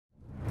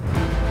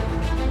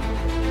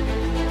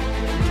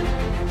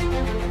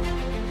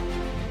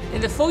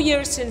In the 4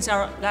 years since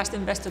our last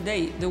Investor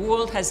Day, the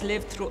world has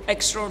lived through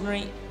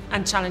extraordinary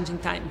and challenging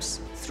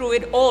times. Through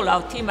it all,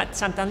 our team at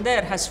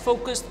Santander has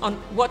focused on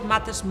what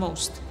matters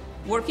most,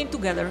 working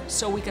together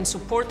so we can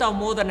support our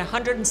more than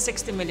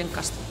 160 million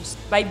customers.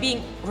 By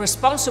being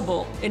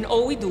responsible in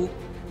all we do,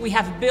 we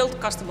have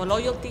built customer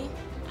loyalty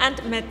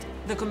and met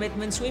the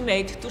commitments we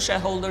made to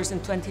shareholders in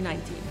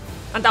 2019.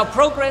 And our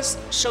progress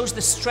shows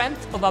the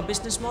strength of our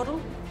business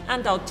model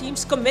and our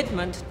team's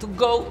commitment to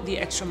go the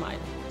extra mile.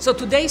 So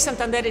today,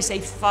 Santander is a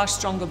far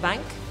stronger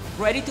bank,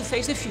 ready to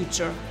face the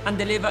future and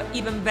deliver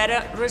even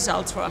better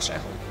results for our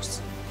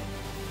shareholders.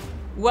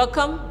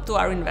 Welcome to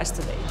our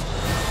Investor Day.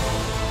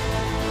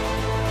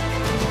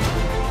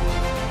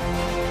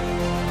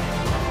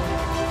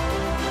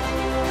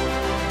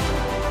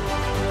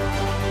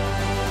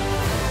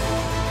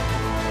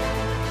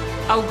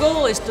 Our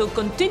goal is to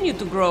continue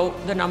to grow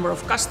the number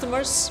of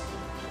customers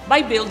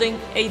by building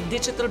a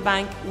digital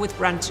bank with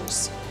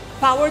branches.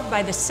 Powered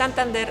by the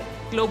Santander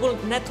Global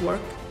Network,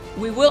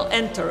 we will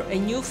enter a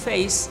new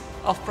phase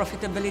of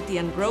profitability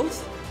and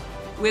growth.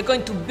 We're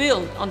going to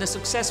build on the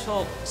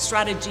successful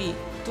strategy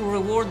to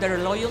reward their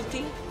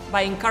loyalty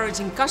by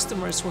encouraging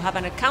customers who have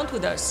an account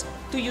with us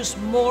to use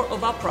more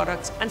of our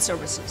products and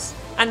services.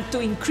 And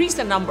to increase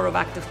the number of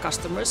active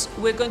customers,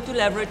 we're going to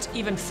leverage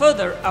even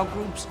further our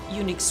group's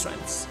unique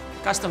strengths: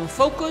 customer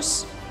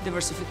focus,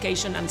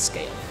 diversification, and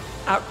scale.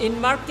 Our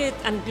in-market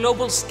and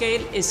global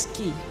scale is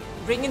key,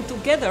 bringing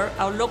together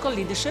our local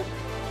leadership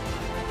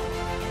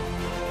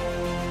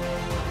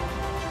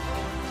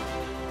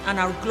and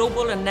our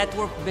global and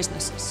network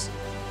businesses.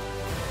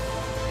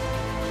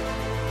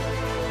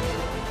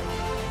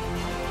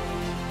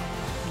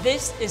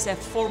 This is a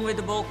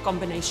formidable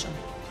combination.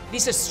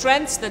 These are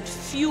strengths that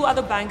few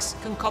other banks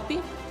can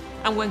copy,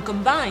 and when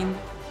combined,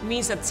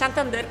 means that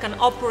Santander can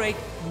operate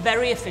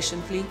very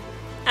efficiently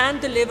and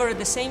deliver at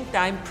the same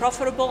time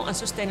profitable and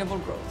sustainable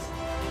growth.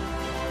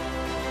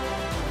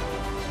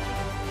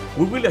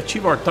 We will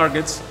achieve our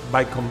targets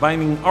by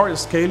combining our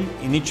scale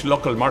in each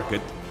local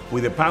market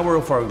with the power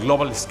of our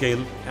global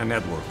scale and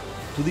network.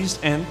 To this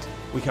end,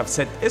 we have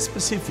set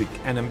specific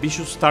and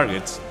ambitious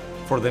targets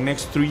for the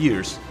next 3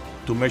 years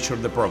to measure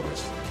the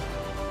progress.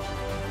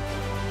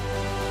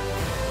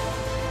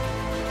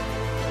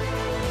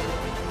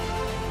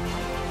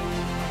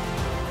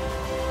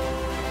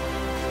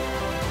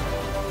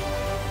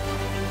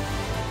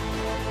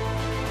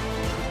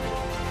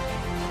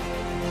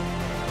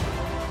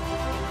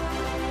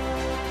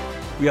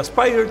 We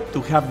aspire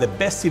to have the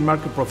best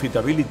in-market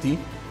profitability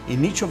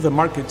in each of the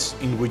markets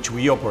in which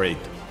we operate.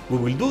 We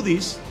will do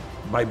this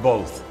by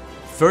both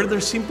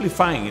further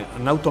simplifying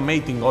and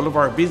automating all of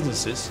our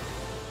businesses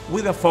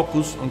with a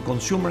focus on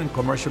consumer and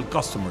commercial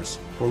customers,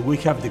 where we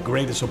have the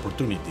greatest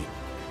opportunity,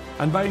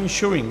 and by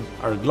ensuring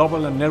our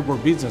global and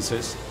network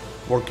businesses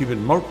work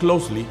even more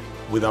closely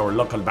with our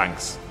local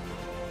banks.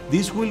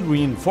 This will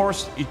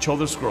reinforce each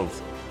other's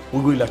growth.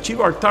 We will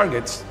achieve our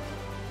targets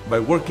by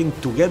working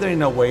together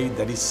in a way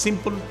that is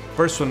simple,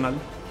 personal,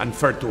 and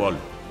fair to all.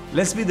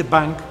 Let's be the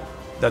bank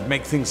that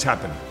makes things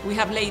happen. We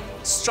have laid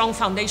strong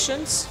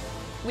foundations.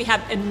 We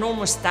have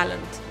enormous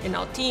talent in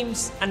our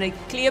teams and a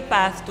clear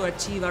path to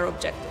achieve our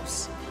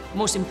objectives.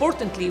 Most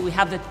importantly, we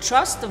have the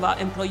trust of our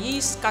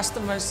employees,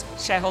 customers,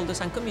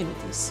 shareholders, and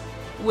communities.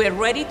 We're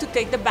ready to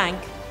take the bank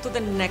to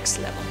the next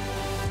level.